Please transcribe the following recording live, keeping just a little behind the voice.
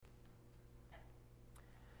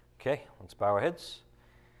Okay, let's bow our heads.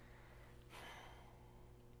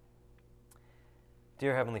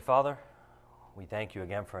 Dear Heavenly Father, we thank you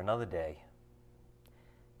again for another day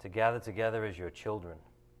to gather together as your children,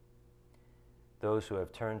 those who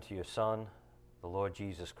have turned to your Son, the Lord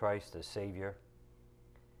Jesus Christ, as Savior.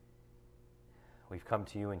 We've come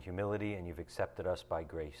to you in humility, and you've accepted us by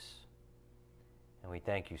grace. And we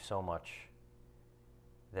thank you so much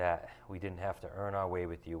that we didn't have to earn our way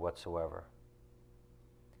with you whatsoever.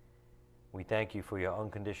 We thank you for your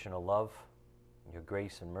unconditional love, your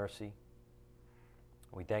grace and mercy.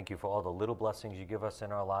 We thank you for all the little blessings you give us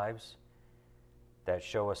in our lives that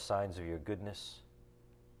show us signs of your goodness.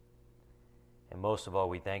 And most of all,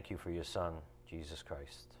 we thank you for your Son, Jesus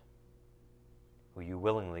Christ, who you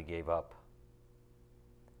willingly gave up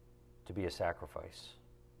to be a sacrifice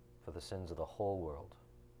for the sins of the whole world.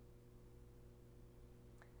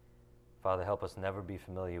 Father, help us never be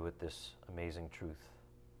familiar with this amazing truth.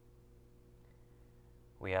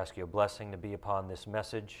 We ask your blessing to be upon this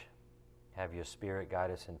message. Have your Spirit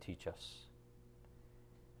guide us and teach us.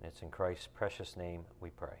 And it's in Christ's precious name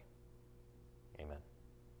we pray. Amen.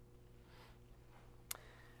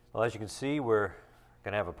 Well, as you can see, we're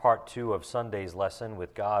going to have a part 2 of Sunday's lesson,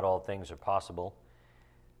 With God All Things Are Possible.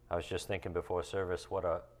 I was just thinking before service what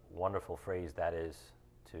a wonderful phrase that is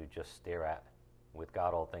to just stare at. With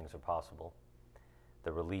God all things are possible.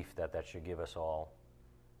 The relief that should give us all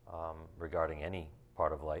regarding any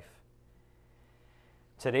part of life.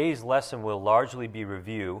 Today's lesson will largely be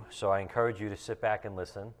review, so I encourage you to sit back and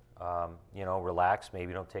listen. Relax.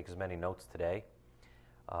 Maybe don't take as many notes today.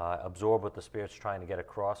 Absorb what the Spirit's trying to get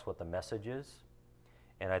across, what the message is.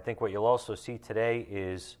 And I think what you'll also see today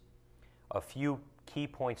is a few key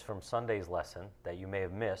points from Sunday's lesson that you may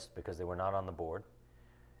have missed because they were not on the board.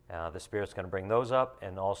 The Spirit's going to bring those up,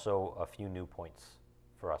 and also a few new points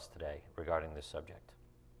for us today regarding this subject.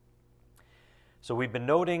 So we've been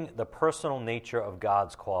noting the personal nature of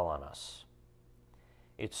God's call on us.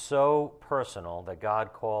 It's so personal that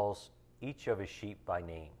God calls each of his sheep by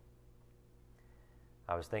name.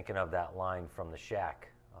 I was thinking of that line from The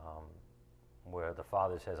Shack where the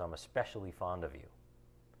father says, "I'm especially fond of you."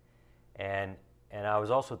 And I was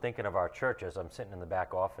also thinking of our church as I'm sitting in the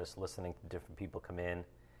back office listening to different people come in.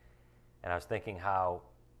 And I was thinking how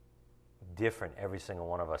different every single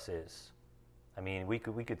one of us is. I mean, we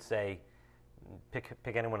could say,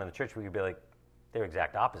 pick anyone in the church, we could be like, they're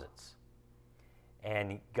exact opposites.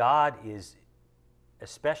 And God is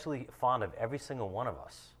especially fond of every single one of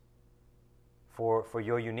us for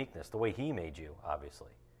your uniqueness, the way he made you,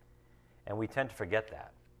 obviously. And we tend to forget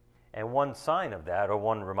that. And one sign of that, or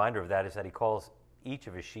one reminder of that, is that he calls each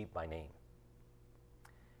of his sheep by name,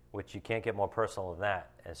 which you can't get more personal than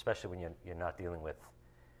that, especially when you're not dealing with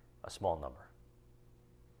a small number.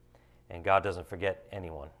 And God doesn't forget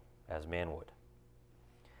anyone, as man would.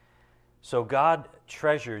 So God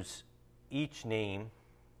treasures each name,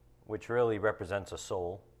 which really represents a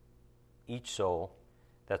soul, each soul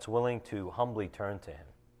that's willing to humbly turn to him.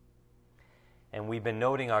 And we've been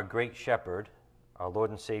noting our great shepherd, our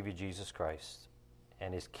Lord and Savior Jesus Christ,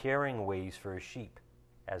 and his caring ways for his sheep,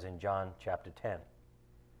 as in John chapter 10.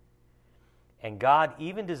 And God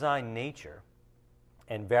even designed nature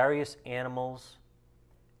and various animals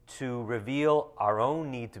to reveal our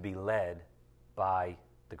own need to be led by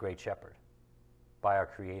the great shepherd, by our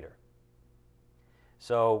Creator.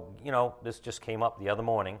 So, this just came up the other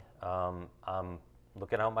morning. I'm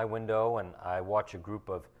looking out my window and I watch a group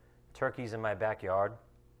of turkeys in my backyard.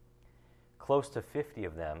 Close to 50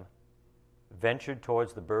 of them ventured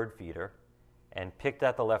towards the bird feeder and picked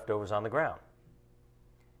at the leftovers on the ground.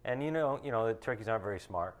 And the turkeys aren't very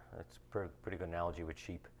smart. That's a pretty good analogy with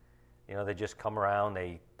sheep. They just come around,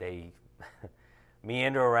 they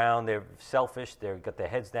meander around, they're selfish, they've got their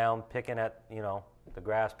heads down, picking at, the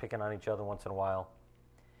grass, picking on each other once in a while.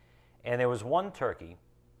 And there was one turkey,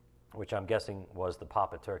 which I'm guessing was the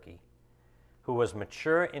papa turkey, who was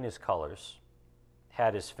mature in his colors,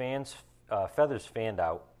 had his feathers fanned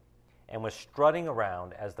out, and was strutting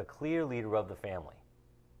around as the clear leader of the family.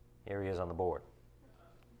 Here he is on the board.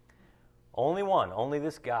 Only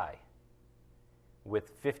this guy,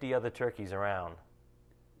 with 50 other turkeys around,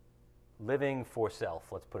 living for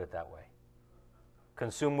self, let's put it that way.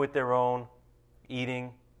 Consumed with their own,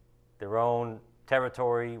 eating, their own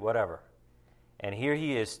territory, whatever. And here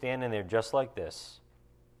he is standing there just like this.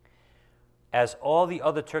 As all the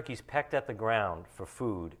other turkeys pecked at the ground for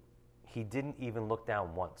food, he didn't even look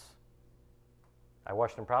down once. I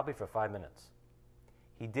watched him probably for 5 minutes.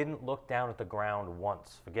 He didn't look down at the ground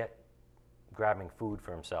once. Forget grabbing food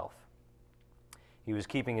for himself. He was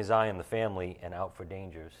keeping his eye on the family and out for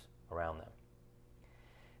dangers around them.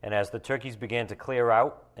 And as the turkeys began to clear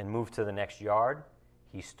out and move to the next yard,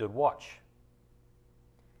 he stood watch,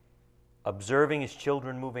 observing his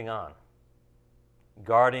children moving on,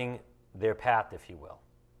 guarding their path, if you will.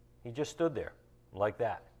 He just stood there like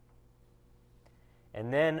that.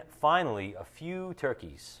 And then finally, a few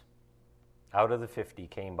turkeys out of the 50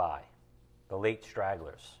 came by, the late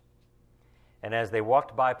stragglers. And as they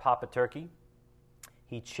walked by Papa Turkey,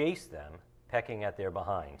 he chased them, pecking at their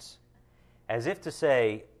behinds, as if to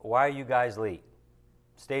say, "Why are you guys late?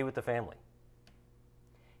 Stay with the family."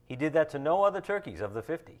 He did that to no other turkeys of the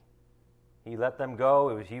 50. He let them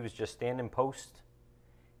go. He was just standing post.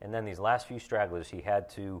 And then these last few stragglers, he had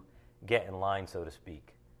to get in line, so to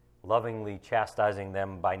speak, lovingly chastising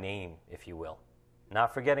them by name, if you will,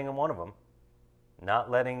 not forgetting one of them, not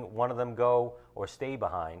letting one of them go or stay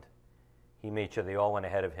behind. He made sure they all went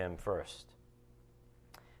ahead of him first.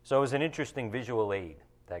 So it was an interesting visual aid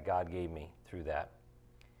that God gave me through that.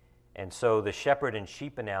 And so the shepherd and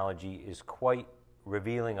sheep analogy is quite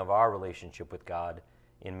revealing of our relationship with God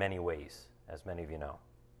in many ways, as many of you know.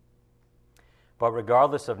 But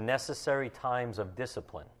regardless of necessary times of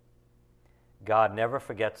discipline, God never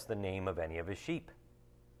forgets the name of any of his sheep.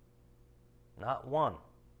 Not one,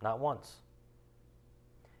 not once.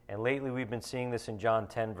 And lately we've been seeing this in John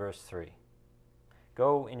 10, verse 3.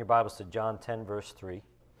 Go in your Bibles to John 10, verse 3.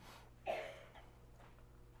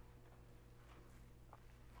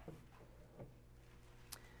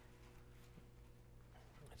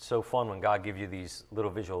 It's so fun when God gives you these little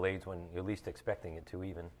visual aids when you're least expecting it to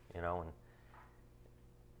even, and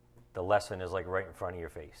the lesson is like right in front of your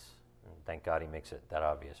face. And thank God he makes it that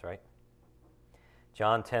obvious, right?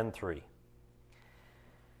 John 10:3.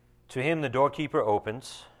 To him the doorkeeper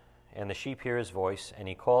opens, and the sheep hear his voice, and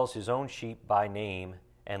he calls his own sheep by name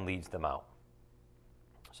and leads them out.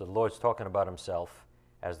 So the Lord's talking about himself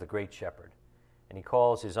as the great shepherd, and he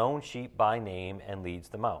calls his own sheep by name and leads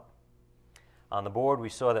them out. On the board we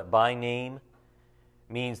saw that by name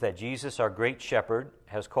means that Jesus, our great shepherd,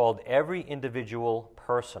 has called every individual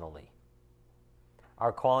personally.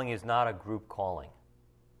 Our calling is not a group calling.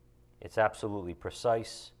 It's absolutely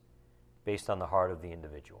precise, based on the heart of the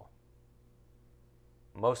individual.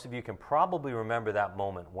 Most of you can probably remember that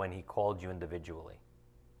moment when he called you individually.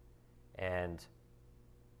 And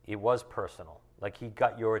it was personal, like he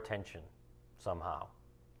got your attention somehow.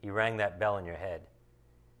 He rang that bell in your head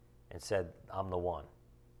and said, "I'm the one."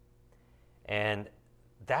 And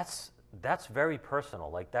that's very personal.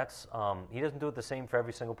 Like that's he doesn't do it the same for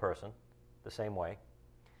every single person, the same way.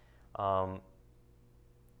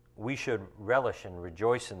 We should relish and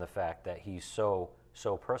rejoice in the fact that he's so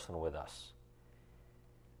personal with us.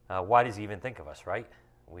 Why does he even think of us, right?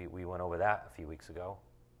 We went over that a few weeks ago.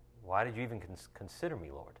 Why did you even consider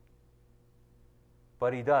me, Lord?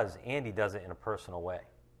 But he does, and he does it in a personal way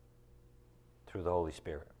through the Holy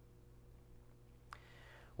Spirit.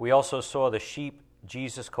 We also saw the sheep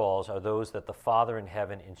Jesus calls are those that the Father in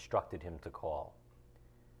heaven instructed him to call.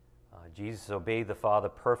 Jesus obeyed the Father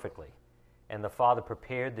perfectly, and the Father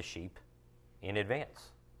prepared the sheep in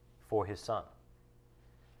advance for his Son.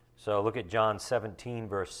 So look at John 17,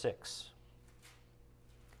 verse 6.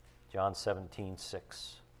 John 17,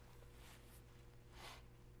 6.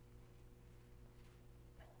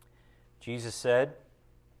 Jesus said,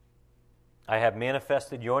 "I have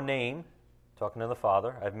manifested your name," talking to the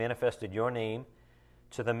Father, "I've manifested your name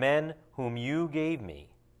to the men whom you gave me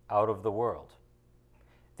out of the world.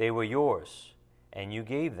 They were yours, and you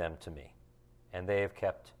gave them to me, and they have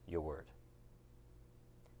kept your word."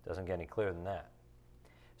 Doesn't get any clearer than that.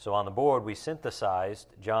 So on the board, we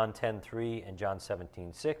synthesized John 10:3 and John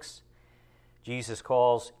 17:6. Jesus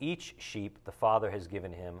calls each sheep the Father has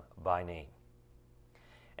given him by name.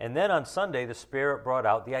 And then on Sunday, the Spirit brought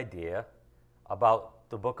out the idea about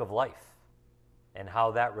the book of life and how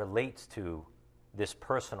that relates to this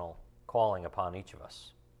personal calling upon each of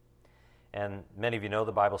us. And many of you know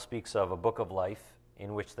the Bible speaks of a book of life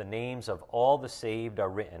in which the names of all the saved are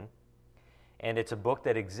written, and it's a book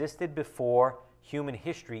that existed before human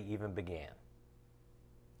history even began.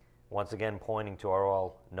 Once again, pointing to our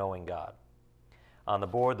all-knowing God. On the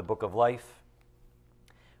board, the book of life.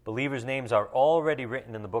 Believers' names are already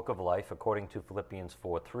written in the book of life, according to Philippians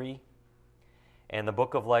 4:3. And the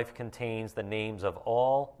book of life contains the names of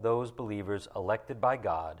all those believers elected by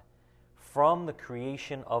God from the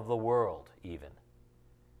creation of the world, even.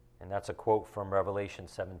 And that's a quote from Revelation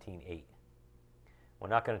 17:8. We're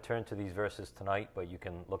not going to turn to these verses tonight, but you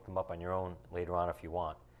can look them up on your own later on if you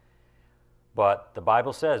want. But the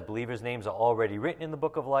Bible says believers' names are already written in the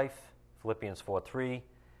book of life, Philippians 4:3.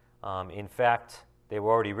 In fact, they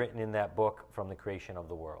were already written in that book from the creation of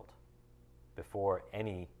the world. before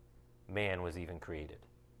any man was even created.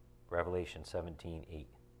 Revelation 17:8.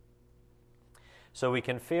 So we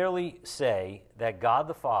can fairly say that God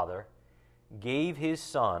the Father gave his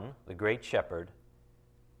Son, the great shepherd,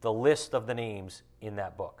 the list of the names in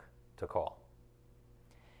that book to call.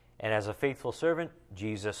 And as a faithful servant,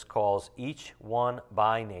 Jesus calls each one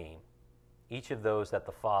by name, each of those that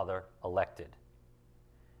the Father elected.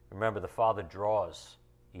 Remember, the Father draws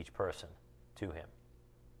each person to him.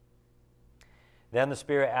 Then the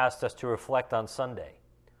Spirit asked us to reflect on Sunday.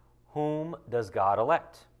 Whom does God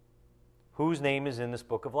elect? Whose name is in this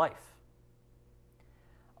book of life?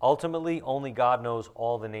 Ultimately, only God knows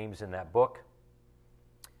all the names in that book.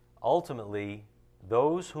 Ultimately,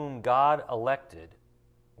 those whom God elected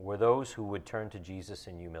were those who would turn to Jesus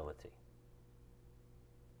in humility.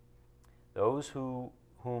 Those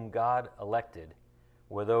whom God elected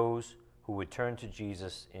were those who would turn to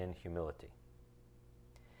Jesus in humility.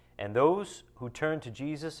 And those who turn to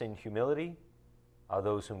Jesus in humility are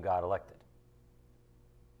those whom God elected.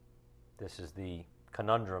 This is the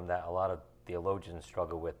conundrum that a lot of theologians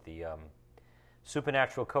struggle with, the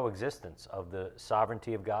supernatural coexistence of the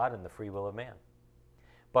sovereignty of God and the free will of man.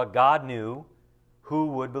 But God knew who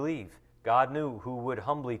would believe. God knew who would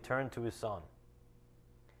humbly turn to his Son.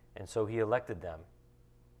 And so he elected them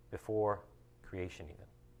before creation even.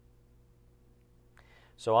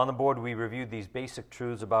 So on the board, we reviewed these basic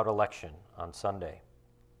truths about election on Sunday.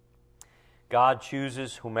 God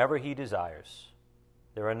chooses whomever he desires.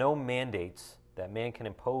 There are no mandates that man can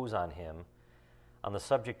impose on him on the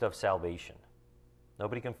subject of salvation.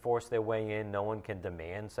 Nobody can force their way in. No one can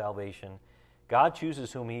demand salvation. God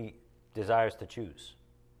chooses whom he desires to choose.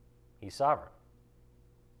 He's sovereign.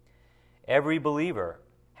 Every believer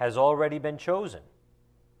has already been chosen,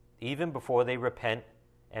 even before they repent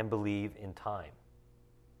and believe in time.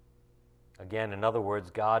 Again, in other words,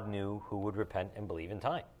 God knew who would repent and believe in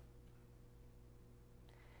time.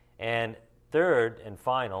 And third and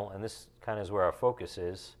final, and this kind of is where our focus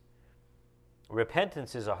is,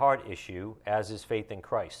 repentance is a hard issue, as is faith in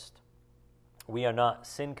Christ. We are not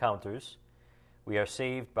sin counters. We are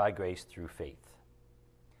saved by grace through faith.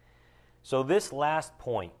 So this last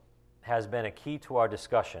point has been a key to our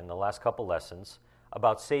discussion, the last couple lessons,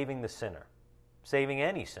 about saving the sinner, saving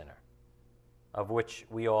any sinner, of which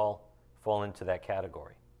we all fall into that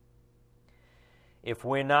category. If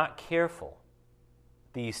we're not careful,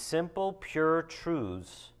 these simple, pure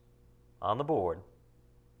truths on the board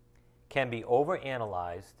can be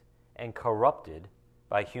overanalyzed and corrupted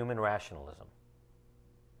by human rationalism,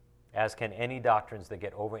 as can any doctrines that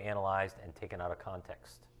get overanalyzed and taken out of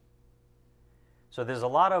context. So there's a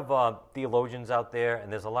lot of theologians out there,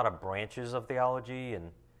 and there's a lot of branches of theology,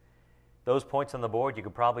 and those points on the board, you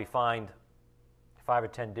could probably find 5 or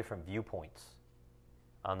 10 different viewpoints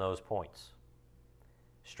on those points.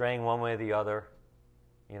 Straying one way or the other,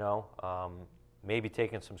 maybe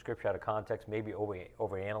taking some scripture out of context, maybe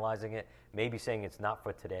overanalyzing it, maybe saying it's not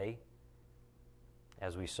for today,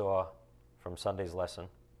 as we saw from Sunday's lesson.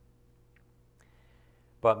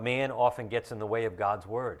 But man often gets in the way of God's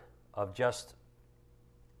word, of just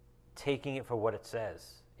taking it for what it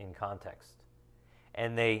says in context.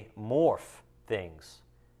 And they morph things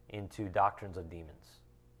into doctrines of demons.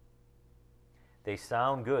 They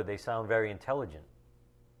sound good, they sound very intelligent,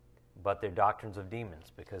 but they're doctrines of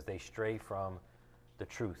demons because they stray from the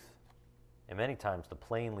truth, and many times the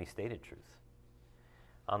plainly stated truth.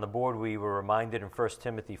 On the board, we were reminded in 1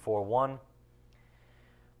 Timothy 4:1,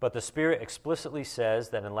 but the Spirit explicitly says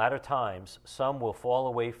that in latter times some will fall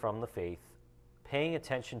away from the faith, paying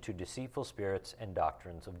attention to deceitful spirits and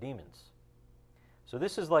doctrines of demons. So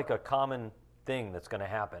this is like a common thing that's going to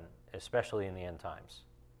happen, especially in the end times.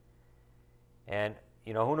 And,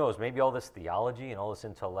 who knows, maybe all this theology and all this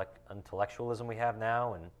intellectualism we have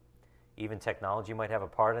now, and even technology might have a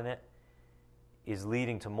part in it, is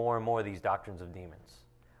leading to more and more of these doctrines of demons.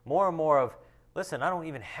 More and more of, listen, I don't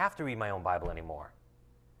even have to read my own Bible anymore.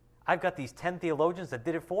 I've got these 10 theologians that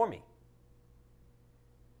did it for me.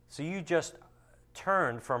 So you just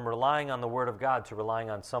turned from relying on the Word of God to relying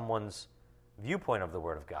on someone's viewpoint of the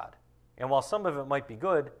Word of God. And while some of it might be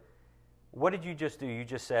good, what did you just do? You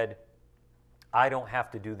just said, I don't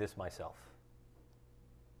have to do this myself.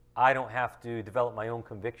 I don't have to develop my own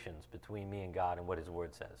convictions between me and God and what His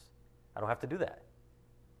Word says. I don't have to do that.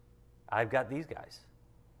 I've got these guys.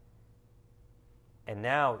 And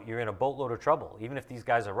now you're in a boatload of trouble, even if these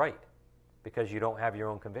guys are right, because you don't have your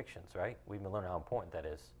own convictions, right? We've been learning how important that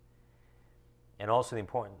is. And also the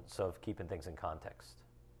importance of keeping things in context.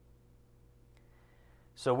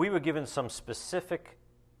 So we were given some specific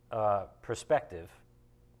perspective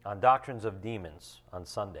on doctrines of demons on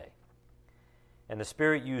Sunday. And the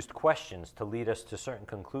Spirit used questions to lead us to certain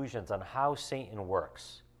conclusions on how Satan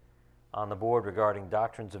works on the board regarding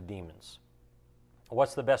doctrines of demons.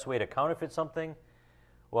 What's the best way to counterfeit something?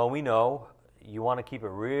 Well, we know you want to keep it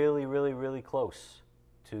really, really, really close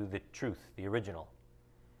to the truth, the original,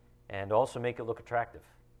 and also make it look attractive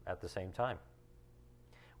at the same time.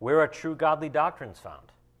 Where are true godly doctrines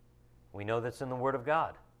found? We know that's in the Word of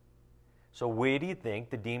God. So where do you think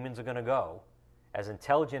the demons are going to go? As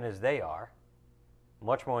intelligent as they are,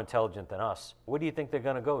 much more intelligent than us, where do you think they're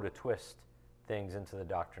going to go to twist things into the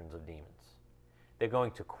doctrines of demons? They're going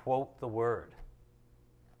to quote the Word.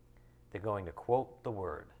 They're going to quote the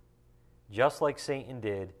Word. Just like Satan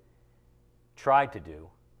tried to do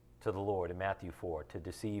to the Lord in Matthew 4 to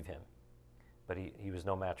deceive him. But he was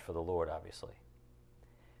no match for the Lord, obviously.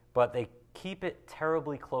 But they keep it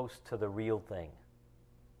terribly close to the real thing.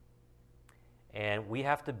 And we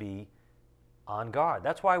have to be on guard.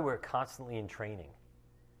 That's why we're constantly in training.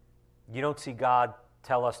 You don't see God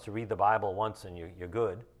tell us to read the Bible once and you're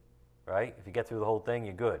good, right? If you get through the whole thing,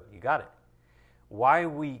 you're good. You got it. Why are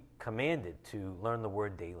we commanded to learn the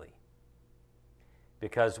Word daily?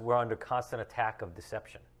 Because we're under constant attack of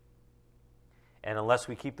deception. And unless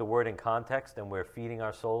we keep the Word in context and we're feeding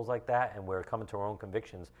our souls like that and we're coming to our own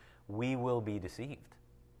convictions, we will be deceived.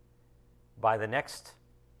 By the next,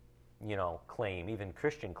 claim, even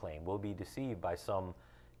Christian claim, we'll be deceived by some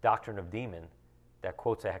doctrine of demon that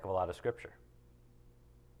quotes a heck of a lot of Scripture.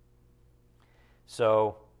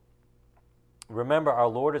 So, remember, our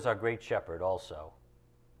Lord is our great shepherd also,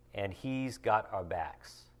 and He's got our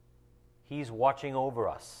backs. He's watching over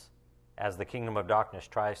us as the kingdom of darkness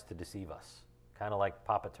tries to deceive us, kind of like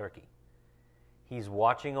Papa Turkey. He's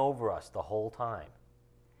watching over us the whole time.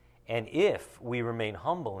 And if we remain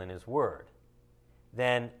humble in His Word,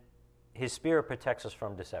 then His Spirit protects us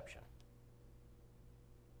from deception.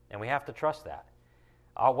 And we have to trust that.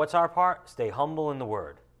 What's our part? Stay humble in the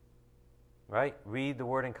Word. Right? Read the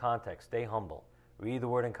Word in context. Stay humble. Read the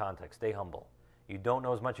Word in context. Stay humble. You don't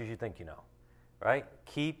know as much as you think you know. Right?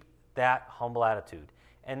 Keep that humble attitude.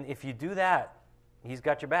 And if you do that, He's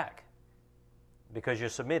got your back because you're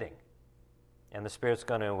submitting. And the Spirit's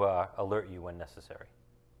going to alert you when necessary.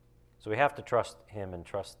 So we have to trust Him and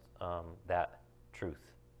trust that truth.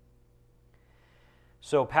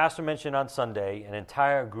 So Pastor mentioned on Sunday an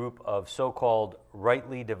entire group of so-called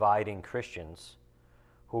rightly dividing Christians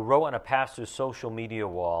who wrote on a pastor's social media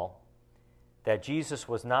wall that Jesus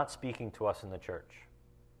was not speaking to us in the church.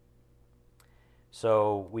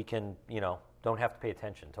 So we can, don't have to pay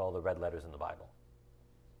attention to all the red letters in the Bible.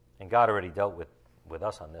 And God already dealt with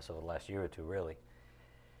us on this over the last year or two, really.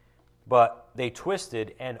 But they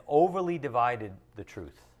twisted and overly divided the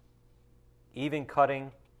truth, even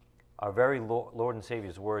cutting our very Lord and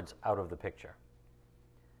Savior's words out of the picture.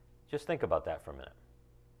 Just think about that for a minute.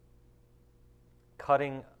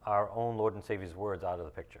 Cutting our own Lord and Savior's words out of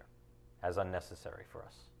the picture as unnecessary for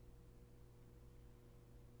us.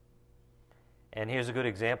 And here's a good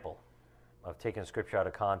example of taking Scripture out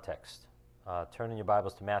of context. Turn in your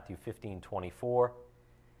Bibles to Matthew 15:24,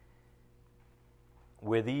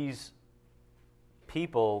 where these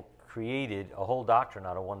people created a whole doctrine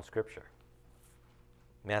out of one Scripture.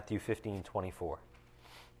 Matthew 15:24.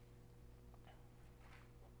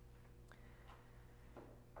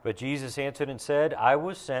 But Jesus answered and said, I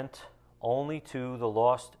was sent only to the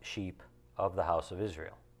lost sheep of the house of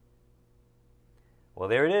Israel. Well,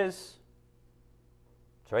 there it is.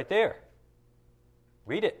 It's right there.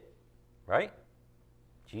 Read it, right?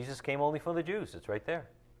 Jesus came only for the Jews. It's right there.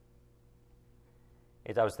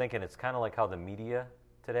 I was thinking it's kind of like how the media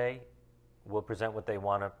today will present what they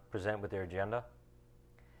want to present with their agenda.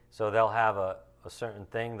 So they'll have a certain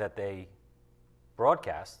thing that they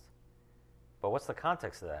broadcast, but what's the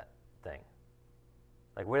context of that thing?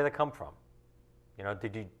 Like, where did they come from?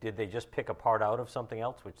 Did they just pick a part out of something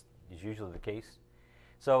else, which is usually the case?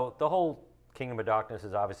 So the whole kingdom of darkness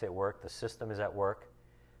is obviously at work. The system is at work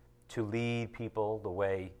to lead people the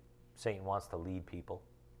way Satan wants to lead people,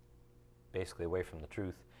 basically away from the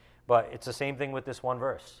truth. But it's the same thing with this one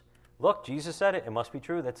verse. Look, Jesus said it. It must be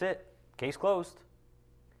true. That's it. Case closed.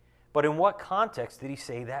 But in what context did He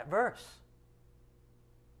say that verse?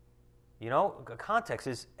 Context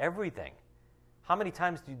is everything. How many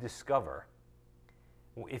times do you discover,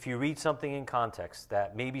 if you read something in context,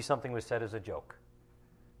 that maybe something was said as a joke?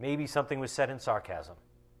 Maybe something was said in sarcasm.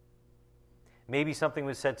 Maybe something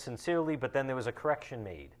was said sincerely, but then there was a correction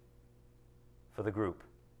made for the group.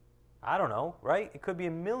 I don't know, right? It could be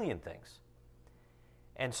a million things.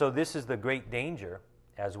 And so this is the great danger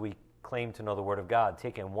as we claim to know the Word of God,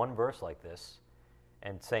 taking one verse like this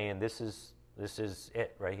and saying this is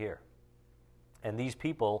it right here. And these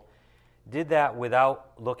people did that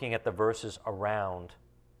without looking at the verses around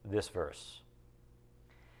this verse.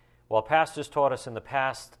 While pastors taught us in the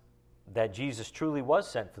past that Jesus truly was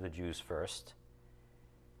sent for the Jews first,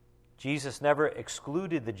 Jesus never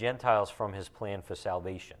excluded the Gentiles from his plan for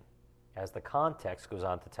salvation, as the context goes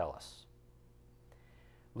on to tell us.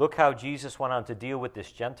 Look how Jesus went on to deal with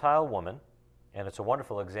this Gentile woman, and it's a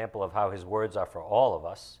wonderful example of how his words are for all of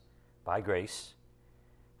us, by grace,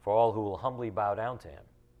 for all who will humbly bow down to him.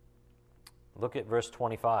 Look at verse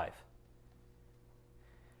 25.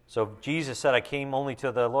 So Jesus said, I came only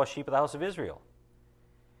to the lost sheep of the house of Israel.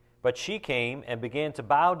 But she came and began to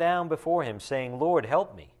bow down before him, saying, Lord,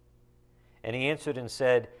 help me. And he answered and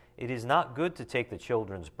said, It is not good to take the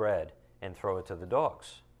children's bread and throw it to the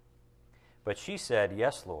dogs. But she said,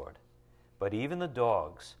 Yes, Lord, but even the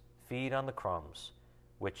dogs feed on the crumbs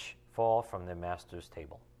which fall from their master's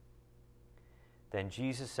table. Then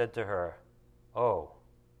Jesus said to her, Oh,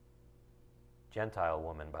 Gentile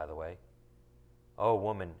woman, by the way, Oh,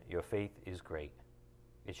 woman, your faith is great.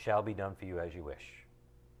 It shall be done for you as you wish.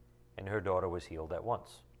 And her daughter was healed at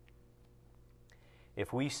once.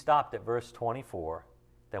 If we stopped at verse 24,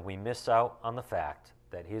 then we miss out on the fact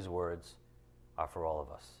that his words are for all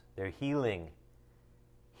of us. They're healing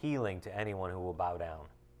to anyone who will bow down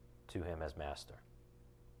to him as master.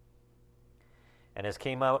 And as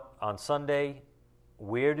came out on Sunday,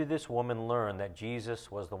 where did this woman learn that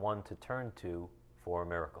Jesus was the one to turn to for a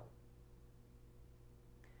miracle?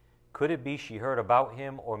 Could it be she heard about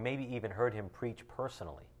him, or maybe even heard him preach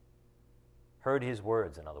personally? Heard his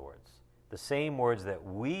words, in other words. The same words that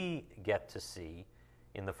we get to see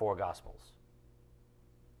in the four Gospels.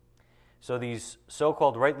 So these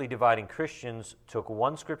so-called rightly dividing Christians took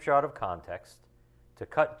one scripture out of context to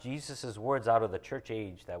cut Jesus' words out of the church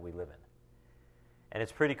age that we live in. And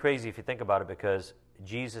it's pretty crazy if you think about it, because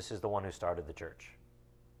Jesus is the one who started the church.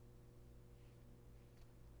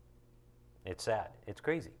 It's sad. It's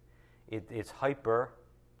crazy. It's hyper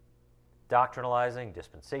doctrinalizing,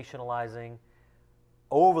 dispensationalizing,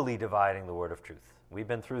 overly dividing the word of truth. We've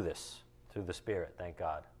been through this, through the Spirit, thank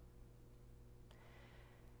God.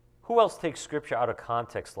 Who else takes Scripture out of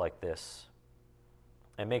context like this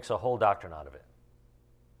and makes a whole doctrine out of it?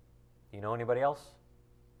 You know anybody else?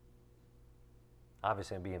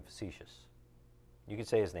 Obviously, I'm being facetious. You can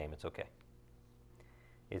say his name, it's okay.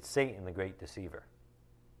 It's Satan, the great deceiver.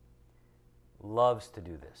 Loves to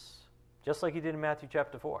do this, just like he did in Matthew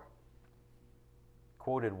chapter 4.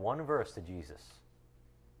 Quoted one verse to Jesus.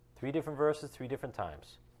 3 different verses, 3 different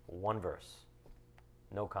times. One verse.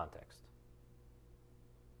 No context.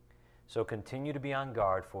 So continue to be on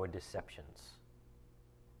guard for deceptions.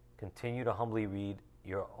 Continue to humbly read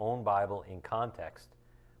your own Bible in context,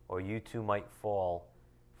 or you too might fall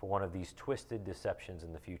for one of these twisted deceptions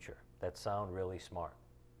in the future that sound really smart,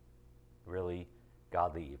 really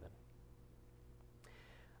godly even.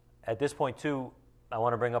 At this point, too, I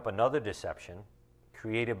want to bring up another deception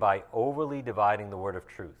created by overly dividing the word of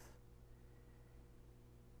truth.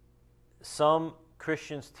 Some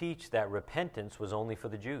Christians teach that repentance was only for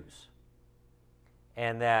the Jews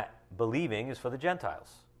and that believing is for the Gentiles.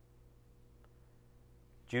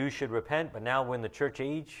 Jews should repent, but now we're in the church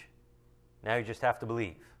age. Now you just have to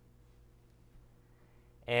believe.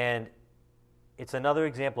 And it's another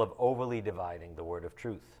example of overly dividing the word of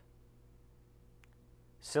truth.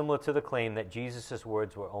 Similar to the claim that Jesus'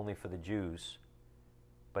 words were only for the Jews,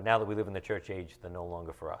 but now that we live in the church age, they're no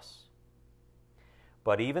longer for us.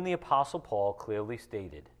 But even the Apostle Paul clearly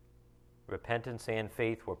stated repentance and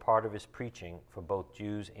faith were part of his preaching for both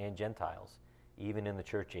Jews and Gentiles, even in the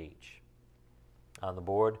church age. On the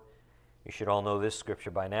board, you should all know this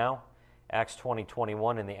scripture by now. Acts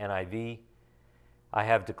 20:21 in the NIV. I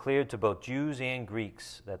have declared to both Jews and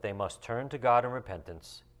Greeks that they must turn to God in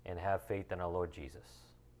repentance and have faith in our Lord Jesus.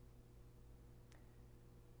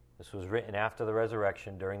 This was written after the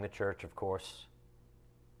resurrection during the church, of course,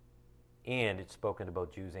 and it's spoken to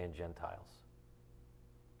both Jews and Gentiles,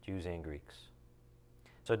 Jews and Greeks.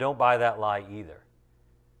 So don't buy that lie either,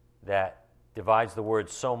 that divides the word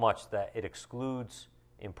so much that it excludes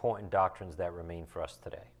important doctrines that remain for us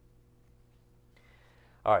today.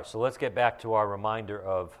 All right, so let's get back to our reminder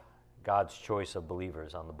of God's choice of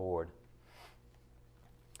believers on the board.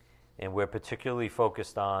 And we're particularly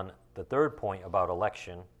focused on the third point about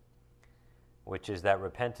election, which is that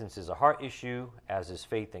repentance is a heart issue, as is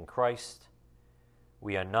faith in Christ.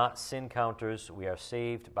 We are not sin counters. We are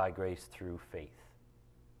saved by grace through faith.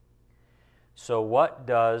 So what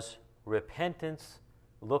does repentance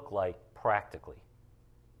look like practically,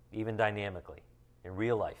 even dynamically, in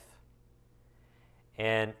real life?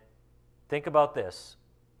 And think about this.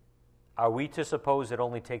 are we to suppose it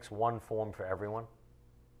only takes one form for everyone?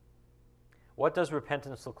 What does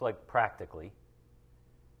repentance look like practically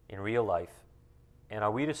in real life? And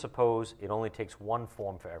are we to suppose it only takes one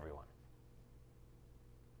form for everyone?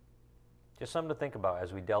 Just something to think about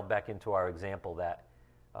as we delve back into our example that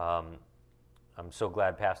I'm so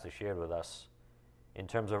glad Pastor shared with us in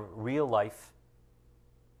terms of real life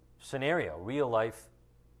scenario, real life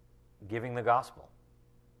giving the gospel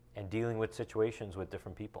and dealing with situations with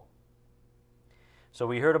different people. So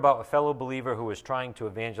we heard about a fellow believer who was trying to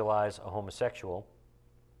evangelize a homosexual.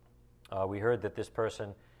 We heard that this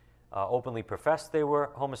person openly professed they were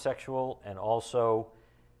homosexual and also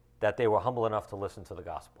that they were humble enough to listen to the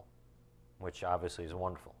gospel, which obviously is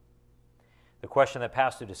wonderful. The question that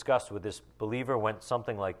Pastor discussed with this believer went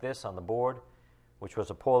something like this on the board, which was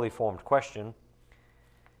a poorly formed question.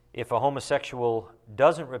 If a homosexual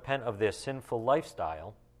doesn't repent of their sinful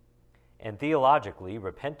lifestyle, and theologically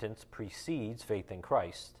repentance precedes faith in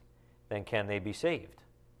Christ, then can they be saved?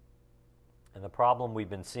 And the problem we've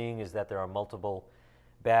been seeing is that there are multiple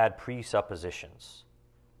bad presuppositions.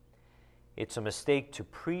 It's a mistake to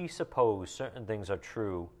presuppose certain things are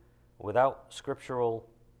true without scriptural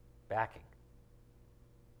backing.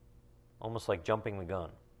 Almost like jumping the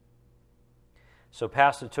gun. So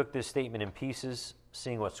Pastor took this statement in pieces,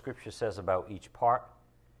 seeing what Scripture says about each part.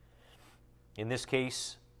 In this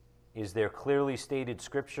case, is there clearly stated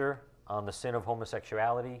Scripture on the sin of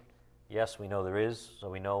homosexuality? Yes, we know there is, so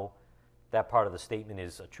we know that part of the statement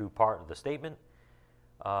is a true part of the statement.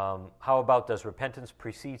 How about does repentance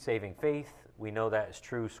precede saving faith? We know that is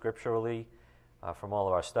true scripturally from all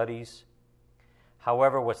of our studies.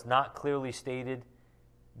 However, what's not clearly stated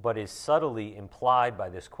but is subtly implied by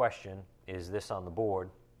this question is this on the board.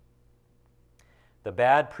 The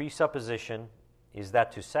bad presupposition is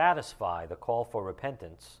that to satisfy the call for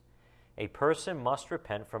repentance, a person must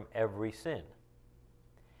repent from every sin.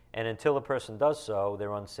 And until a person does so, they're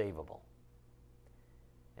unsavable.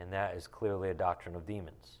 And that is clearly a doctrine of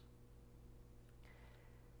demons.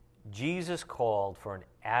 Jesus called for an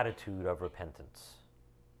attitude of repentance.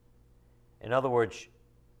 In other words,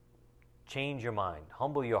 change your mind,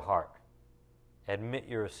 humble your heart, admit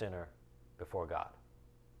you're a sinner before God.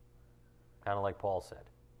 Kind of like Paul said.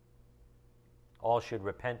 All should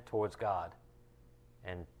repent towards God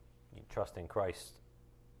and trust in Christ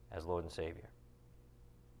as Lord and Savior.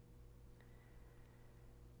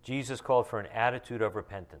 Jesus called for an attitude of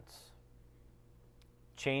repentance,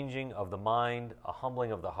 changing of the mind, a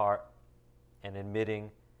humbling of the heart, and admitting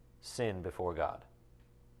sin before God.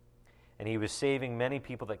 And he was saving many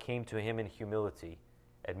people that came to him in humility,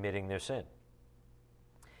 admitting their sin.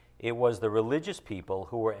 It was the religious people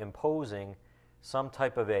who were imposing some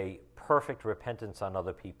type of a perfect repentance on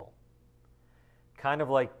other people. Kind of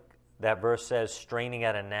like that verse says, straining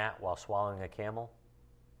at a gnat while swallowing a camel.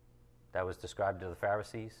 That was described to the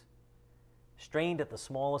Pharisees. Strained at the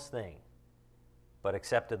smallest thing, but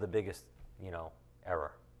accepted the biggest,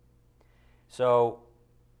 error. So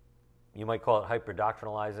you might call it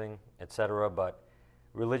hyper-doctrinalizing, etc., but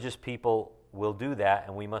religious people will do that,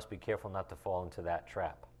 and we must be careful not to fall into that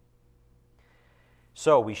trap.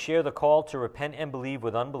 So we share the call to repent and believe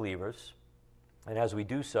with unbelievers, and as we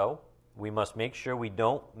do so, we must make sure we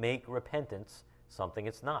don't make repentance something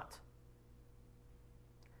it's not.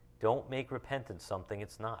 Don't make repentance something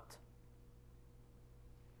it's not.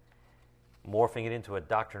 Morphing it into a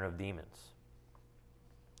doctrine of demons.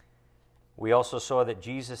 We also saw that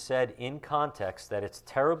Jesus said in context that it's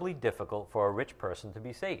terribly difficult for a rich person to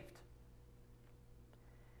be saved.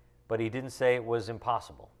 But he didn't say it was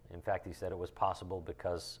impossible. In fact, he said it was possible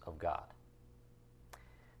because of God.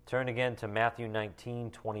 Turn again to Matthew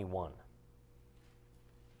 19:21.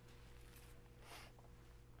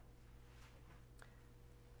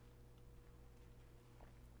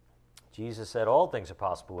 Jesus said all things are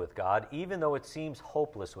possible with God, even though it seems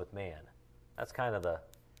hopeless with man. That's kind of the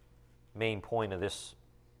main point of this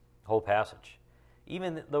whole passage.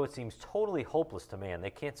 Even though it seems totally hopeless to man, they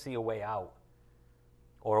can't see a way out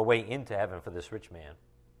or a way into heaven for this rich man,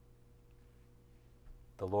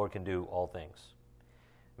 the Lord can do all things.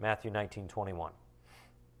 Matthew 19:21.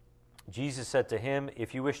 Jesus said to him,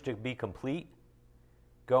 if you wish to be complete,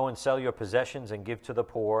 go and sell your possessions and give to the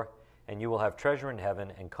poor, and you will have treasure in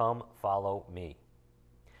heaven, and come, follow me.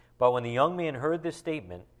 But when the young man heard this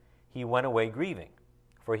statement, he went away grieving,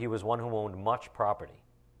 for he was one who owned much property.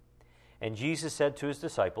 And Jesus said to his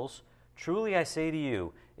disciples, truly I say to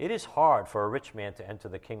you, it is hard for a rich man to enter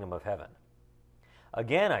the kingdom of heaven.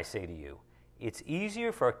 Again I say to you, it's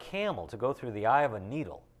easier for a camel to go through the eye of a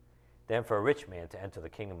needle than for a rich man to enter the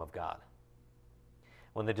kingdom of God.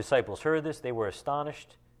 When the disciples heard this, they were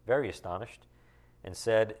astonished very astonished, and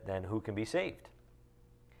said, "Then who can be saved?"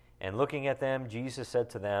 And looking at them, Jesus said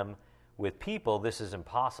to them, "With people this is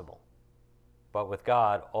impossible, but with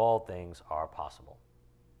God all things are possible."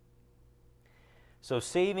 So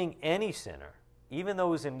saving any sinner, even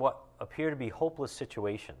those in what appear to be hopeless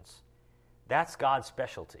situations, that's God's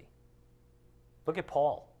specialty. Look at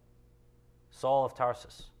Paul, Saul of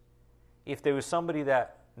Tarsus. If there was somebody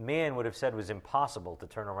that man would have said was impossible to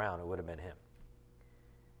turn around, it would have been him.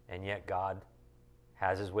 And yet God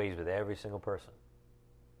has his ways with every single person.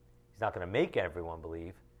 He's not going to make everyone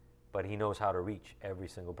believe, but he knows how to reach every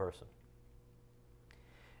single person.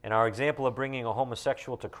 And our example of bringing a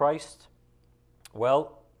homosexual to Christ,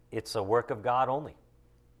 well, it's a work of God only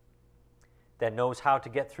that knows how to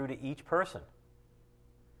get through to each person,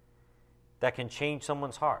 that can change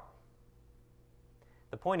someone's heart.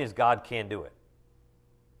 The point is, God can do it.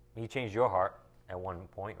 He changed your heart at one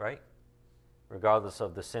point, right? Regardless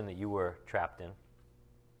of the sin that you were trapped in.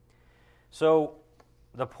 So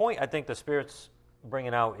the point I think the Spirit's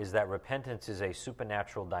bringing out is that repentance is a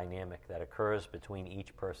supernatural dynamic that occurs between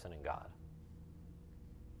each person and God.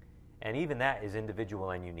 And even that is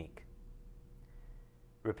individual and unique.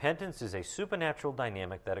 Repentance is a supernatural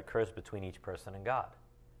dynamic that occurs between each person and God.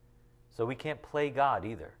 So we can't play God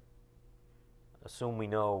either. Assume we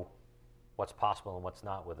know what's possible and what's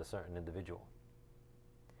not with a certain individual.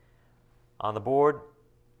 On the board,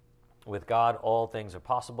 with God, all things are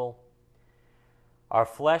possible. Our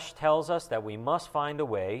flesh tells us that we must find a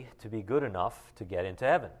way to be good enough to get into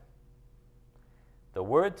heaven. The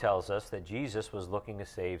Word tells us that Jesus was looking to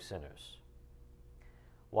save sinners.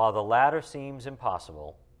 While the latter seems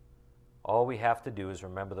impossible, all we have to do is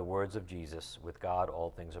remember the words of Jesus, "With God all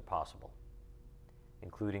things are possible,"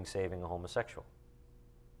 including saving a homosexual.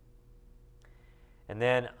 And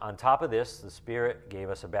then on top of this, the Spirit gave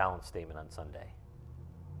us a balance statement on Sunday.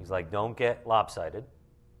 He's like, don't get lopsided.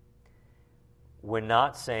 We're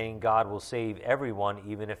not saying God will save everyone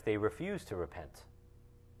even if they refuse to repent.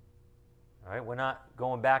 All right? We're not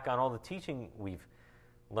going back on all the teaching we've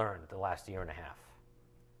learned the last year and a half.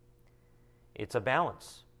 It's a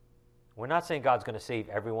balance. We're not saying God's going to save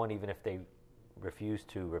everyone even if they refuse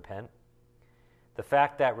to repent. The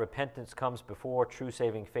fact that repentance comes before true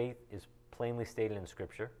saving faith is plainly stated in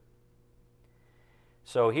Scripture.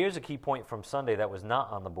 So here's a key point from Sunday that was not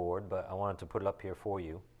on the board, but I wanted to put it up here for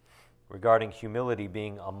you, regarding humility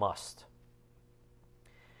being a must.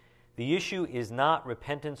 The issue is not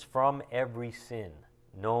repentance from every sin,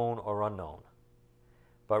 known or unknown,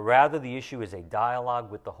 but rather the issue is a dialogue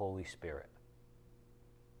with the Holy Spirit.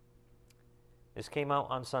 This came out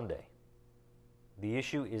on Sunday. The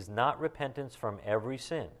issue is not repentance from every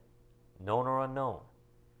sin, known or unknown.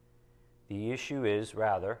 The issue is,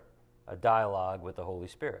 rather, a dialogue with the Holy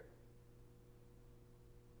Spirit.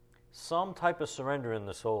 Some type of surrender in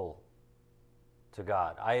the soul to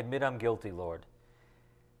God. I admit I'm guilty, Lord.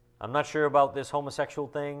 I'm not sure about this homosexual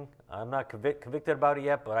thing. I'm not convicted about it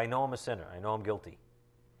yet, but I know I'm a sinner. I know I'm guilty.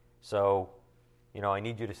 So, I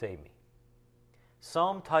need you to save me.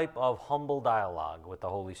 Some type of humble dialogue with the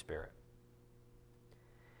Holy Spirit.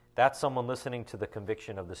 That's someone listening to the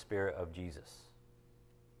conviction of the Spirit of Jesus.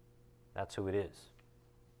 That's who it is.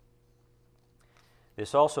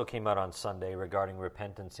 This also came out on Sunday regarding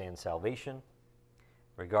repentance and salvation,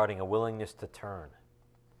 regarding a willingness to turn.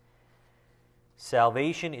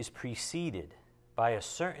 Salvation is preceded by a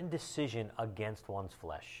certain decision against one's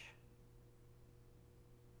flesh.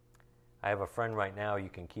 I have a friend right now, you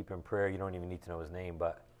can keep in prayer, you don't even need to know his name,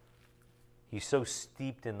 but he's so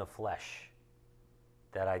steeped in the flesh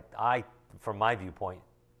that I from my viewpoint,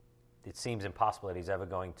 it seems impossible that he's ever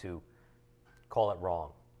going to call it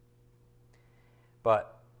wrong.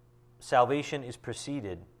 But salvation is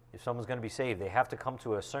preceded. If someone's going to be saved, they have to come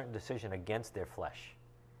to a certain decision against their flesh,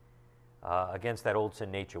 against that old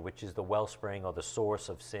sin nature, which is the wellspring or the source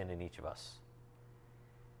of sin in each of us.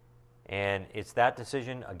 And it's that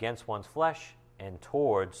decision against one's flesh and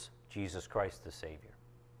towards Jesus Christ the Savior.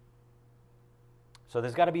 So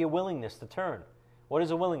there's got to be a willingness to turn. What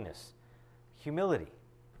is a willingness? Humility.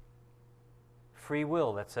 Free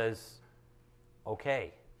will that says,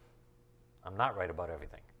 okay, I'm not right about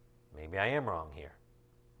everything. Maybe I am wrong here.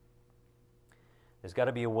 There's got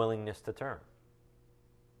to be a willingness to turn.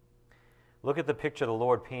 Look at the picture the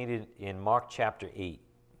Lord painted in Mark chapter 8.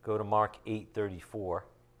 Go to Mark 8:34.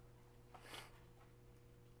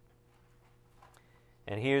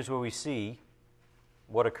 And here's where we see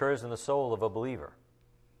what occurs in the soul of a believer.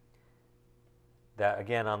 That,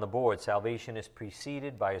 again, on the board, salvation is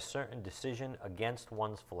preceded by a certain decision against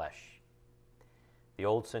one's flesh. The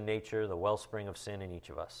old sin nature, the wellspring of sin in each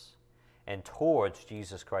of us. and towards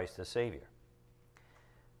Jesus Christ as Savior.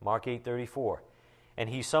 Mark 8:34. And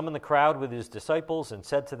he summoned the crowd with his disciples and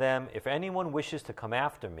said to them, if anyone wishes to come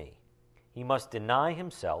after me, he must deny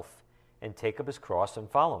himself and take up his cross and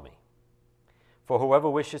follow me. For whoever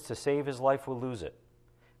wishes to save his life will lose it,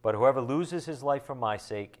 but whoever loses his life for my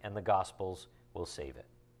sake and the gospel's will save it.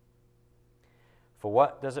 For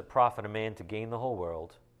what does it profit a man to gain the whole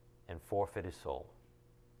world and forfeit his soul?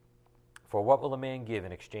 For what will a man give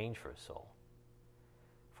in exchange for his soul?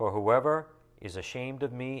 For whoever is ashamed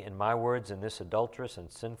of me and my words in this adulterous and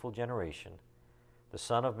sinful generation, the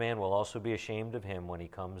Son of Man will also be ashamed of him when he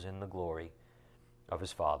comes in the glory of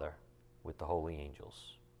his Father with the holy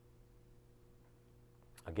angels.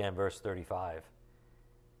 Again, verse 35.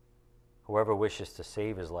 Whoever wishes to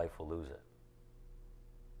save his life will lose it.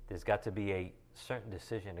 There's got to be a certain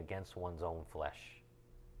decision against one's own flesh,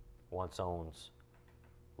 one's own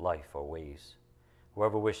life or ways.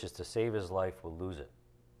 Whoever wishes to save his life will lose it,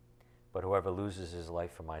 but whoever loses his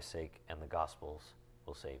life for my sake and the gospel's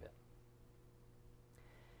will save it.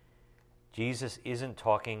 Jesus isn't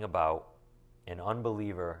talking about an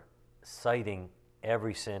unbeliever citing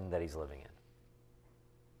every sin that he's living in.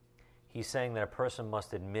 He's saying that a person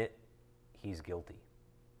must admit he's guilty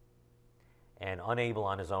and unable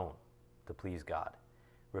on his own to please God,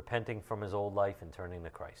 repenting from his old life and turning to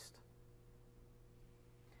Christ.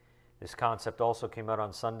 This concept also came out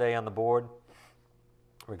on Sunday on the board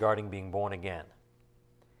regarding being born again.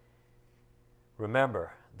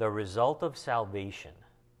 Remember, the result of salvation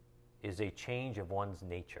is a change of one's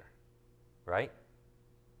nature, right?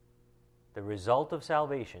 The result of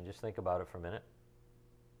salvation, just think about it for a minute.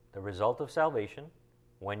 The result of salvation,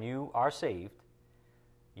 when you are saved,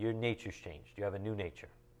 your nature's changed. You have a new nature.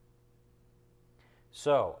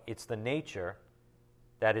 So, it's the nature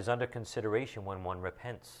that is under consideration when one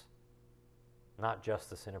repents, not just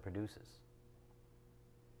the sin it produces.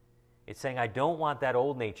 It's saying, I don't want that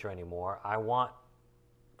old nature anymore. I want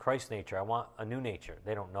Christ's nature. I want a new nature.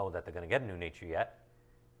 They don't know that they're going to get a new nature yet,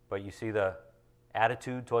 but you see the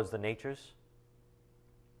attitude towards the natures?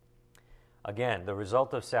 Again, the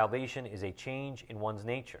result of salvation is a change in one's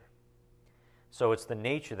nature. So it's the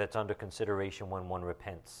nature that's under consideration when one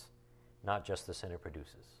repents, not just the sin it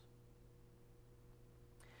produces.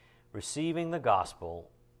 Receiving the gospel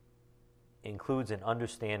includes an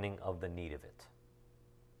understanding of the need of it.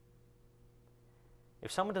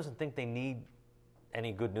 If someone doesn't think they need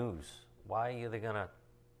any good news, why are they going to,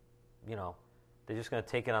 they're just going to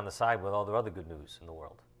take it on the side with all the other good news in the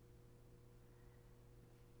world.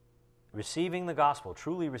 Receiving the gospel,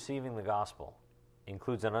 truly receiving the gospel,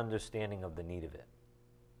 includes an understanding of the need of it.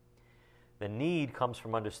 The need comes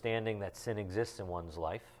from understanding that sin exists in one's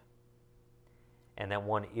life and that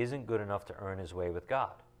one isn't good enough to earn his way with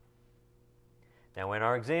God. Now, in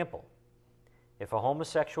our example, if a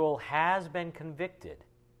homosexual has been convicted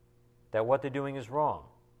that what they're doing is wrong,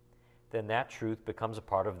 then that truth becomes a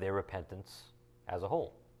part of their repentance as a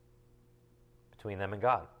whole, between them and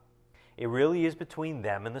God. It really is between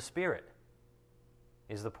them and the Spirit,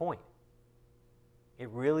 is the point. It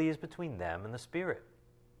really is between them and the Spirit.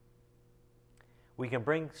 We can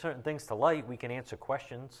bring certain things to light, we can answer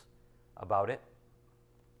questions about it,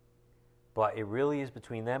 but it really is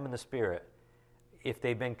between them and the Spirit if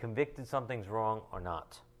they've been convicted something's wrong or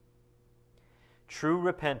not. True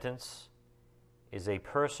repentance is a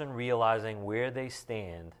person realizing where they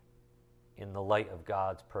stand in the light of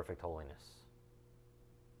God's perfect holiness.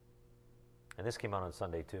 And this came out on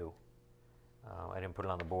Sunday too. I didn't put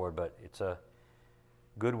it on the board, but it's a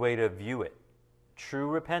good way to view it. True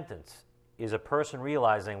repentance is a person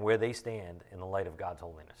realizing where they stand in the light of God's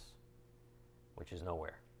holiness, which is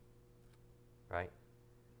nowhere, right?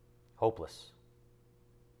 Hopeless.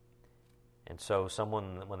 And so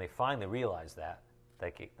someone, when they finally realize that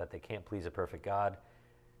they can't please a perfect God,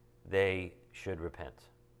 they should repent.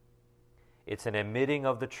 It's an admitting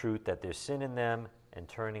of the truth that there's sin in them and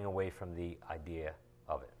turning away from the idea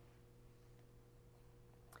of it.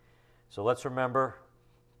 So let's remember,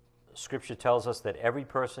 Scripture tells us that every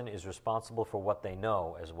person is responsible for what they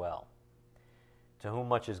know as well. To whom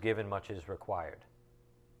much is given, much is required.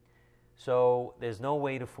 So there's no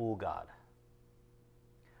way to fool God.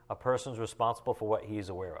 A person's responsible for what he is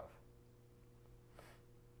aware of.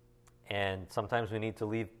 And sometimes we need to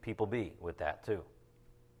leave people be with that too.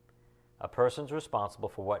 A person's responsible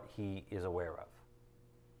for what he is aware of,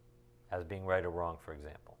 as being right or wrong, for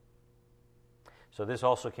example. So this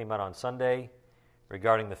also came out on Sunday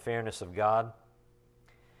regarding the fairness of God.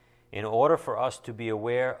 In order for us to be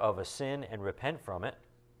aware of a sin and repent from it,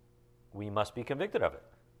 we must be convicted of it.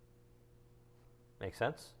 Make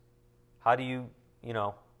sense? How do you,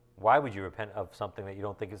 Why would you repent of something that you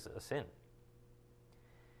don't think is a sin?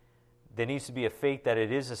 There needs to be a faith that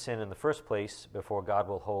it is a sin in the first place before God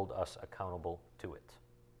will hold us accountable to it.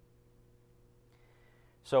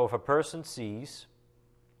 So if a person sees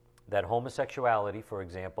that homosexuality, for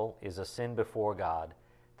example, is a sin before God,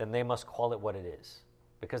 then they must call it what it is,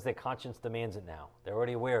 because their conscience demands it now. They're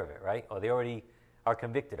already aware of it, right? Or they already are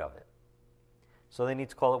convicted of it. So they need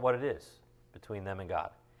to call it what it is between them and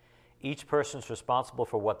God. Each person's responsible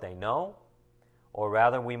for what they know, or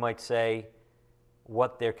rather we might say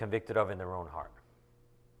what they're convicted of in their own heart.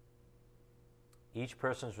 Each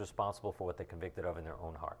person's responsible for what they're convicted of in their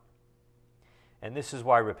own heart. And this is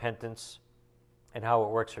why repentance and how it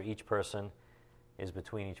works for each person is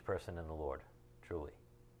between each person and the Lord, truly.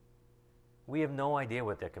 We have no idea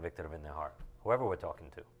what they're convicted of in their heart, whoever we're talking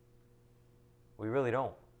to. We really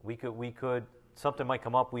don't. We could, something might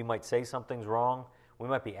come up, we might say something's wrong, we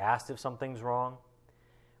might be asked if something's wrong,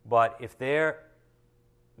 but if they're,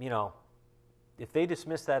 if they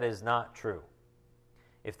dismiss that as not true,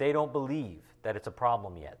 if they don't believe that it's a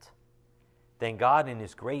problem yet, then God in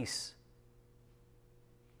His grace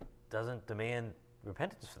doesn't demand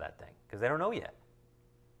repentance for that thing, because they don't know yet.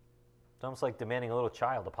 It's almost like demanding a little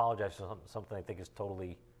child apologize for something they think is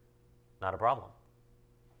totally not a problem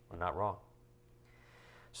or not wrong.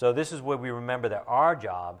 So this is where we remember that our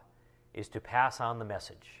job is to pass on the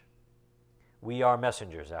message. We are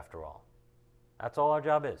messengers, after all. That's all our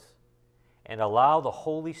job is. And allow the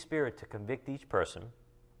Holy Spirit to convict each person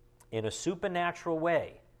in a supernatural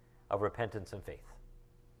way of repentance and faith.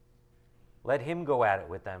 Let Him go at it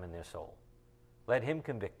with them in their soul. Let Him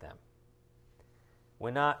convict them.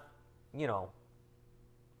 We're not,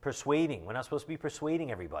 persuading. We're not supposed to be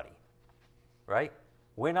persuading everybody, right?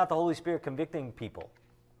 We're not the Holy Spirit convicting people.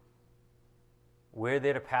 We're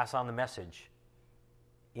there to pass on the message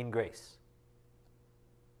in grace.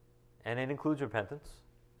 And it includes repentance,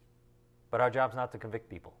 but our job's not to convict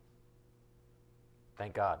people.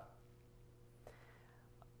 Thank God.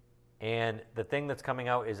 And the thing that's coming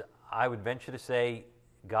out is, I would venture to say,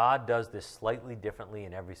 God does this slightly differently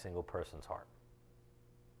in every single person's heart.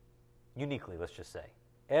 Uniquely, let's just say.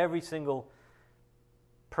 Every single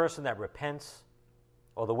person that repents,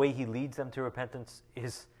 or the way He leads them to repentance,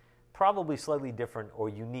 is probably slightly different or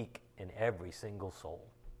unique in every single soul.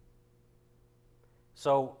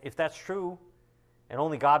 So if that's true, and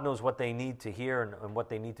only God knows what they need to hear and what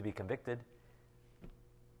they need to be convicted,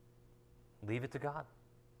 leave it to God.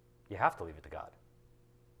 You have to leave it to God.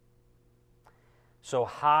 So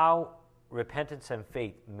how repentance and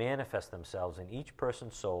faith manifest themselves in each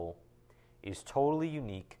person's soul is totally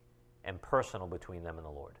unique and personal between them and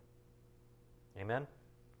the Lord. Amen?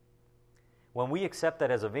 When we accept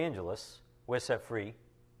that as evangelists, we're set free,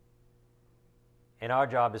 and our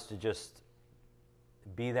job is to just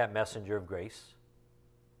be that messenger of grace,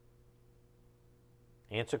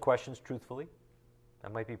 answer questions truthfully.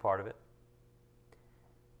 That might be part of it.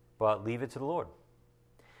 But leave it to the Lord.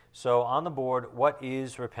 So on the board, what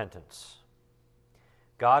is repentance?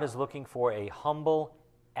 God is looking for a humble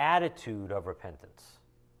attitude of repentance.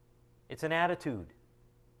 It's an attitude.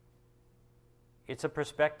 It's a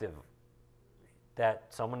perspective that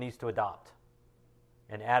someone needs to adopt.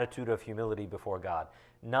 An attitude of humility before God.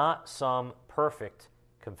 Not some perfect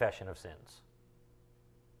confession of sins.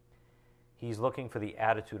 He's looking for the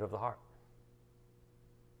attitude of the heart.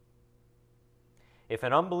 If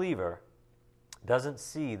an unbeliever doesn't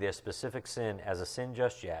see their specific sin as a sin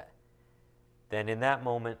just yet, then in that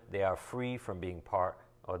moment they are free from being part,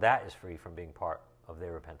 or that is free from being part of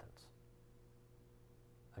their repentance.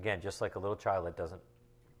 Again, just like a little child that doesn't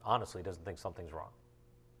think something's wrong.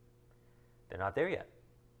 They're not there yet.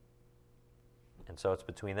 And so it's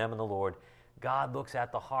between them and the Lord. God looks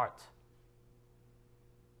at the heart.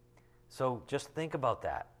 So just think about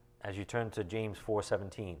that as you turn to James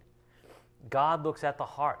 4:17. God looks at the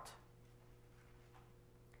heart.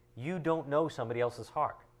 You don't know somebody else's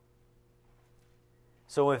heart.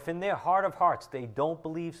 So if in their heart of hearts they don't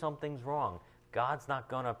believe something's wrong, God's not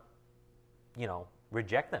going to,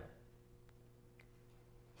 reject them.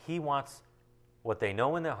 He wants what they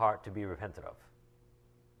know in their heart to be repented of.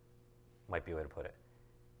 Might be a way to put it.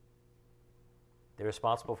 They're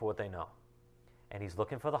responsible for what they know. And He's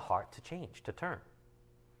looking for the heart to change, to turn.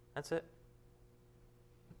 That's it.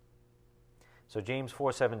 So James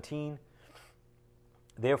 4:17,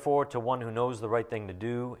 therefore to one who knows the right thing to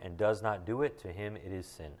do and does not do it, to him it is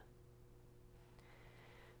sin.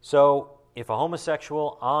 So if a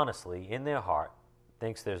homosexual honestly in their heart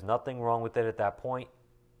thinks there's nothing wrong with it at that point,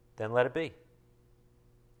 then let it be.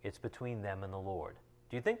 It's between them and the Lord.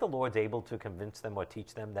 Do you think the Lord's able to convince them or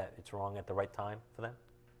teach them that it's wrong at the right time for them?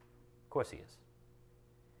 course he is.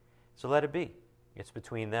 So let it be. It's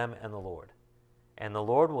between them and the Lord. And the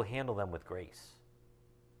Lord will handle them with grace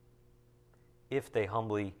if they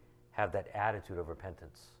humbly have that attitude of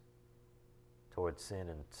repentance towards sin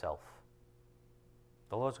and self.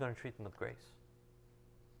 The Lord's going to treat them with grace.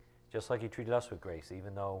 Just like he treated us with grace,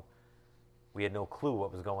 even though we had no clue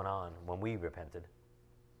what was going on when we repented.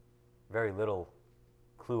 Very little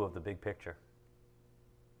clue of the big picture.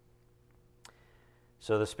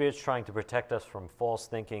 So the Spirit's trying to protect us from false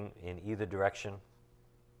thinking in either direction.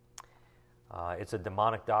 It's a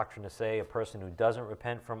demonic doctrine to say a person who doesn't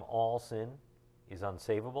repent from all sin is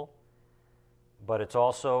unsavable. But it's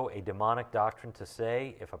also a demonic doctrine to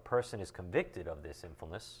say if a person is convicted of this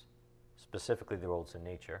sinfulness, specifically their old sin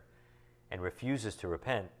nature, and refuses to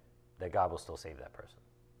repent, that God will still save that person.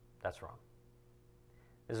 That's wrong.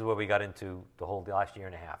 This is where we got into the whole last year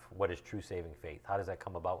and a half. What is true saving faith? How does that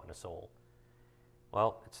come about in a soul?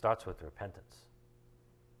 Well, it starts with repentance.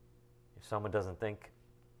 If someone doesn't think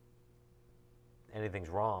anything's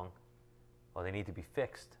wrong or they need to be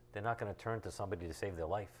fixed, they're not going to turn to somebody to save their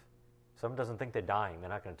life. If someone doesn't think they're dying, they're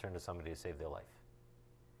not going to turn to somebody to save their life.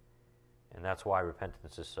 And that's why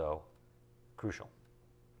repentance is so crucial.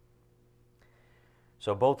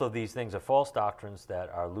 So both of these things are false doctrines that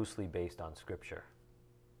are loosely based on Scripture,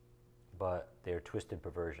 but they're twisted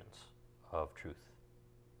perversions of truth.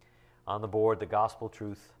 On the board, the gospel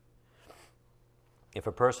truth. If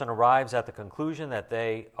a person arrives at the conclusion that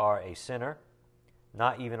they are a sinner,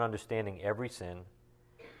 not even understanding every sin,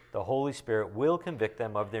 the Holy Spirit will convict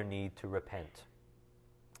them of their need to repent.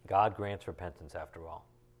 God grants repentance after all.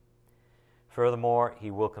 Furthermore, he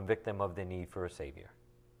will convict them of their need for a Savior.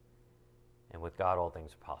 And with God, all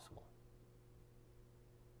things are possible.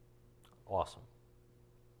 Awesome.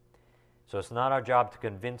 So it's not our job to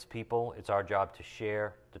convince people, it's our job to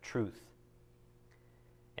share the truth.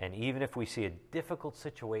 And even if we see a difficult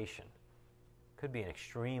situation, could be an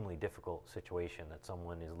extremely difficult situation that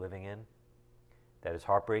someone is living in, that is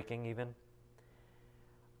heartbreaking even,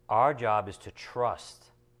 our job is to trust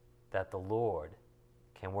that the Lord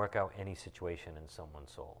can work out any situation in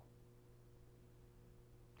someone's soul.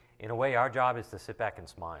 In a way, our job is to sit back and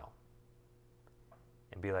smile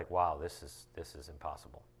and be like, wow, this is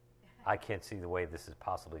impossible. I can't see the way this is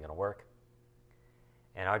possibly going to work.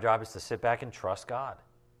 And our job is to sit back and trust God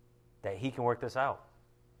that he can work this out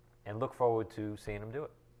and look forward to seeing him do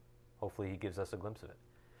it. Hopefully he gives us a glimpse of it.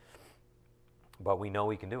 But we know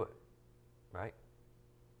he can do it, right?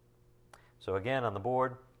 So again, on the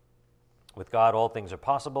board, with God all things are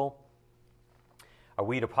possible. Are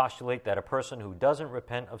we to postulate that a person who doesn't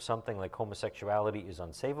repent of something like homosexuality is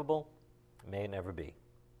unsavable? It may never be.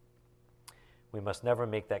 We must never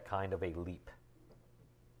make that kind of a leap.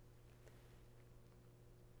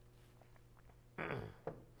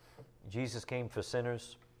 Jesus came for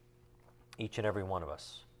sinners, each and every one of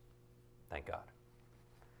us. Thank God.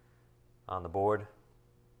 On the board,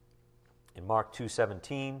 in Mark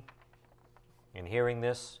 2:17, in hearing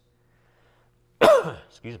this,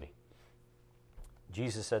 excuse me,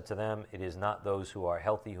 Jesus said to them, "It is not those who are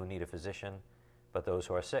healthy who need a physician, but those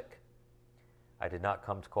who are sick. I did not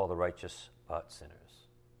come to call the righteous, but sinners."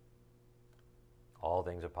 All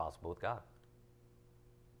things are possible with God.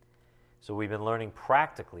 So we've been learning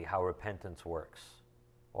practically how repentance works,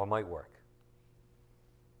 or might work.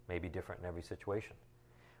 Maybe different in every situation.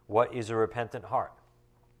 What is a repentant heart?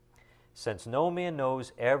 Since no man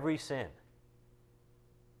knows every sin,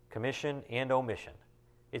 commission and omission,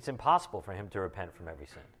 it's impossible for him to repent from every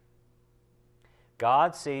sin.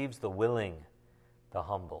 God saves the willing, the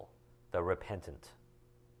humble, the repentant.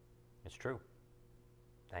 It's true.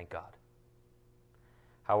 Thank God.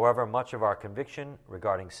 However, much of our conviction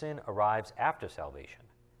regarding sin arrives after salvation,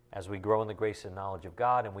 as we grow in the grace and knowledge of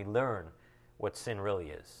God and we learn what sin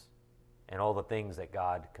really is and all the things that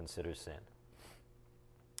God considers sin.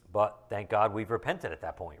 But thank God we've repented at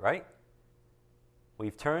that point, right?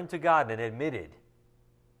 We've turned to God and admitted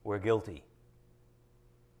we're guilty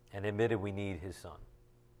and admitted we need his Son.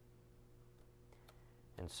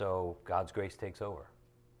 And so God's grace takes over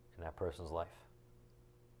in that person's life.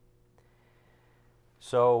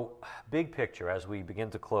 So, big picture as we begin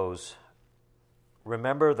to close,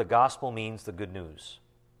 remember the gospel means the good news.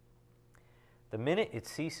 The minute it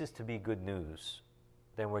ceases to be good news,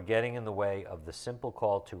 then we're getting in the way of the simple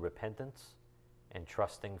call to repentance and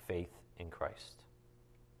trusting faith in Christ.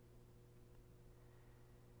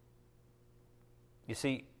 You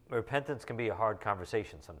see, repentance can be a hard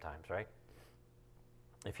conversation sometimes, right?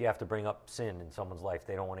 If you have to bring up sin in someone's life,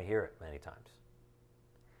 they don't want to hear it many times.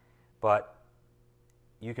 But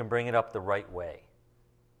you can bring it up the right way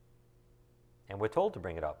And we're told to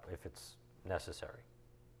bring it up if it's necessary.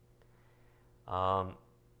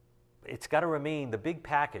 It's got to remain, the big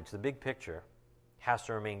package, the big picture, has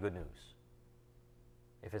to remain good news.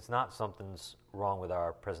 If it's not, something's wrong with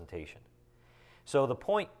our presentation. So the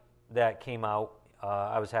point that came out,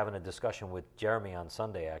 I was having a discussion with Jeremy on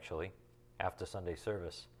Sunday, actually, after Sunday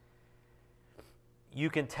service. You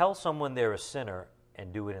can tell someone they're a sinner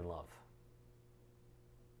and do it in love.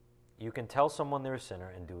 You can tell someone they're a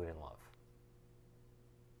sinner and do it in love.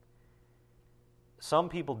 Some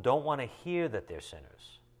people don't want to hear that they're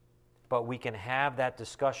sinners, but we can have that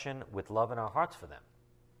discussion with love in our hearts for them.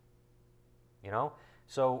 You know?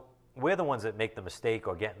 So we're the ones that make the mistake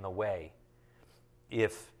or get in the way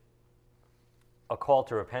if a call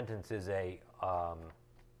to repentance is a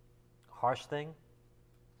harsh thing.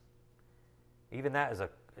 Even that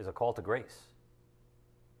is a call to grace.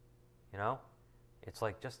 You know? It's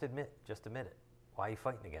like, just admit it. Why are you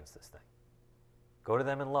fighting against this thing? Go to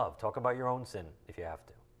them in love. Talk about your own sin if you have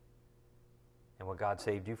to, and what God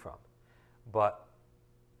saved you from. But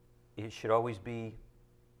it should always be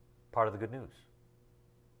part of the good news.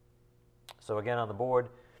 So again, on the board,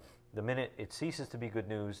 the minute it ceases to be good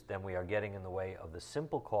news, then we are getting in the way of the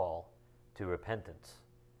simple call to repentance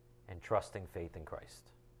and trusting faith in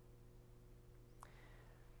Christ.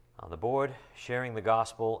 On the board, sharing the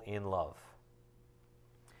gospel in love.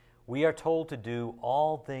 We are told to do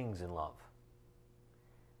all things in love.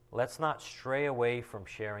 Let's not stray away from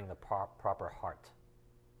sharing the proper heart.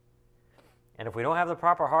 And if we don't have the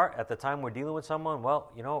proper heart at the time we're dealing with someone,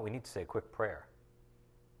 well, you know what? We need to say a quick prayer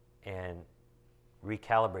and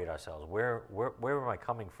recalibrate ourselves. Where am I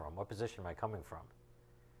coming from? What position am I coming from?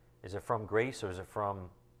 Is it from grace or is it from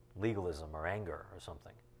legalism or anger or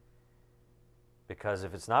something? Because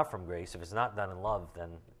if it's not from grace, if it's not done in love, then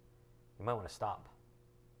you might want to stop,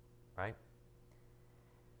 right?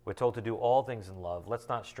 We're told to do all things in love. Let's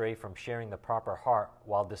not stray from sharing the proper heart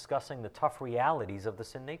while discussing the tough realities of the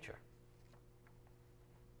sin nature.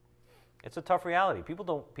 It's a tough reality.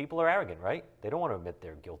 People are arrogant, right? They don't want to admit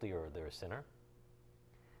they're guilty or they're a sinner.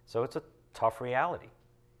 So it's a tough reality.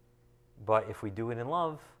 But if we do it in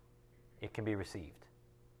love, it can be received.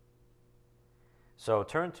 So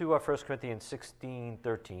turn to 1 Corinthians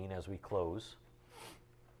 16:13 as we close.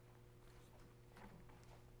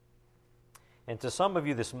 And to some of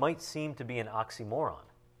you, this might seem to be an oxymoron,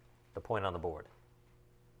 the point on the board.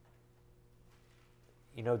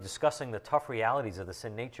 You know, discussing the tough realities of the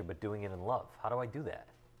sin nature, but doing it in love. How do I do that?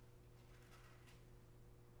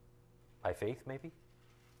 By faith, maybe?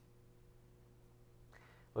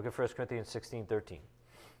 Look at 1 Corinthians 16:13.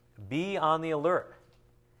 Be on the alert.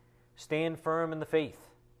 Stand firm in the faith.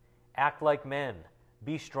 Act like men.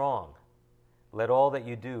 Be strong. Let all that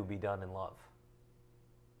you do be done in love.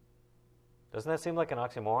 Doesn't that seem like an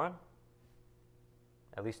oxymoron?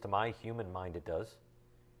 At least to my human mind it does.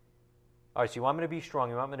 All right, so you want me to be strong.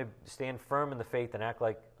 You want me to stand firm in the faith and act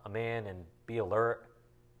like a man and be alert.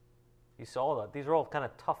 These are all kind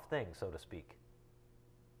of tough things, so to speak.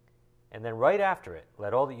 And then right after it,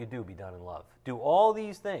 let all that you do be done in love. Do all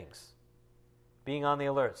these things. Being on the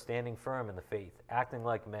alert, standing firm in the faith, acting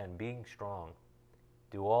like men, being strong.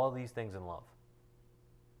 Do all these things in love.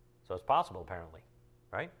 So it's possible, apparently,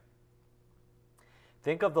 right?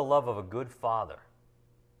 Think of the love of a good father.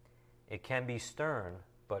 It can be stern,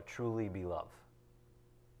 but truly be love.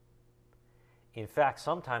 In fact,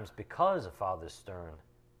 sometimes because a father is stern,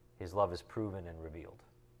 his love is proven and revealed.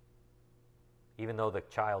 Even though the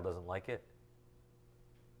child doesn't like it,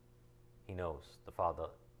 he knows the father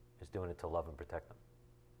is doing it to love and protect them.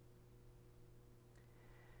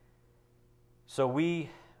 So we,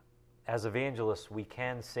 as evangelists, we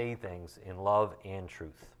can say things in love and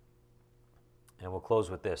truth. And we'll close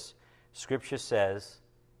with this. Scripture says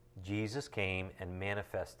Jesus came and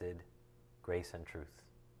manifested grace and truth.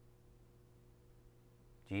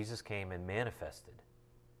 Jesus came and manifested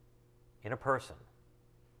in a person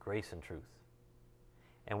grace and truth.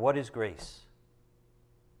 And what is grace?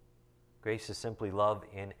 Grace is simply love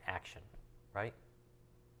in action, right?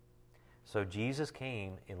 So Jesus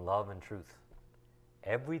came in love and truth.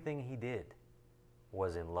 Everything he did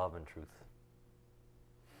was in love and truth.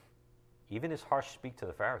 Even his harsh speech to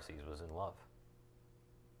the Pharisees was in love.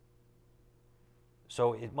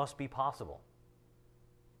 So it must be possible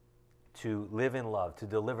to live in love, to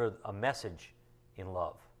deliver a message in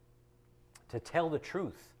love, to tell the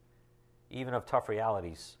truth, even of tough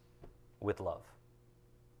realities, with love.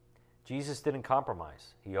 Jesus didn't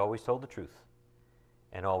compromise. He always told the truth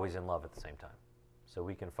and always in love at the same time. So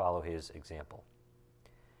we can follow his example.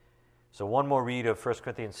 So one more read of 1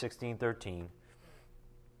 Corinthians 16:13.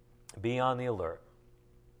 Be on the alert.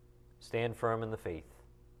 Stand firm in the faith.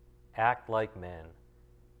 Act like men.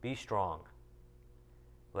 Be strong.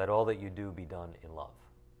 Let all that you do be done in love.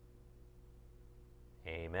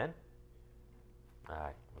 Amen. All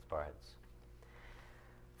right, let's bow our heads.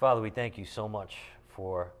 Father, we thank you so much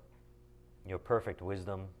for your perfect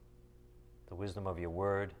wisdom, the wisdom of your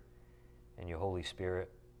word and your Holy Spirit.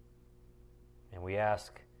 And we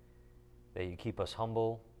ask that you keep us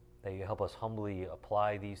humble, that you help us humbly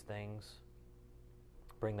apply these things,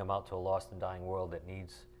 bring them out to a lost and dying world that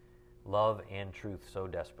needs love and truth so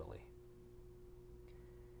desperately.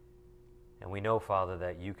 And we know, Father,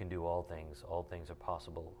 that you can do all things. All things are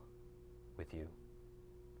possible with you.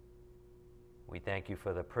 We thank you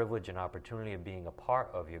for the privilege and opportunity of being a part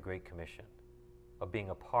of your Great Commission, of being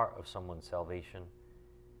a part of someone's salvation,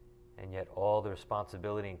 and yet all the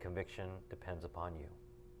responsibility and conviction depends upon you.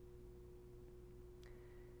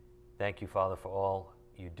 Thank you, Father, for all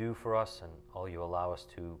you do for us and all you allow us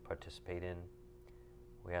to participate in.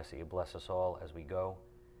 We ask that you bless us all as we go.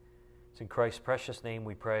 It's in Christ's precious name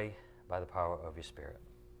we pray, by the power of your Spirit.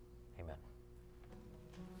 Amen.